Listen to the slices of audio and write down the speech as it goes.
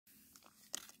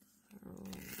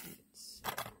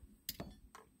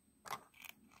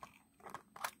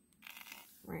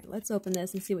let's open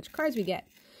this and see which cards we get.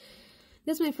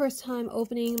 This is my first time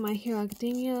opening My Hero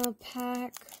Academia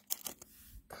pack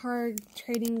card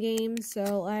trading game,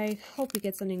 so I hope we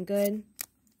get something good.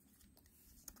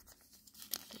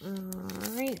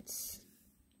 Alright.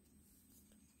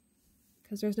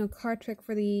 Because there's no card trick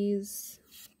for these.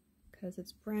 Because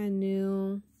it's brand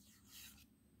new.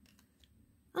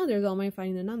 Oh, there's All Might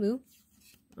fighting the Namu.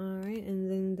 Alright,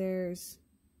 and then there's...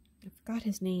 I forgot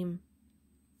his name.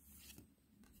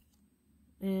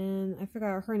 And I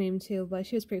forgot her name too, but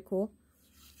she was pretty cool.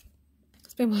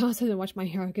 It's been a while since I watched My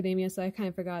Hero Academia, so I kind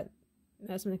of forgot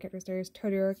some of the characters. There's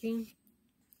Todoroki.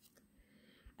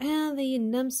 And the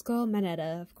Numbskull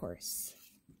Manetta, of course.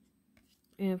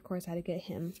 And of course, I had to get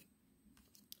him.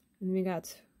 And we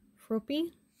got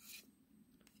Froppy.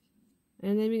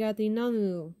 And then we got the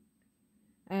Namu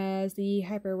as the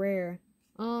hyper rare.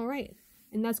 Alright.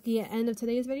 And that's the end of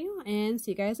today's video. And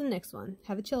see you guys in the next one.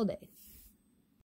 Have a chill day.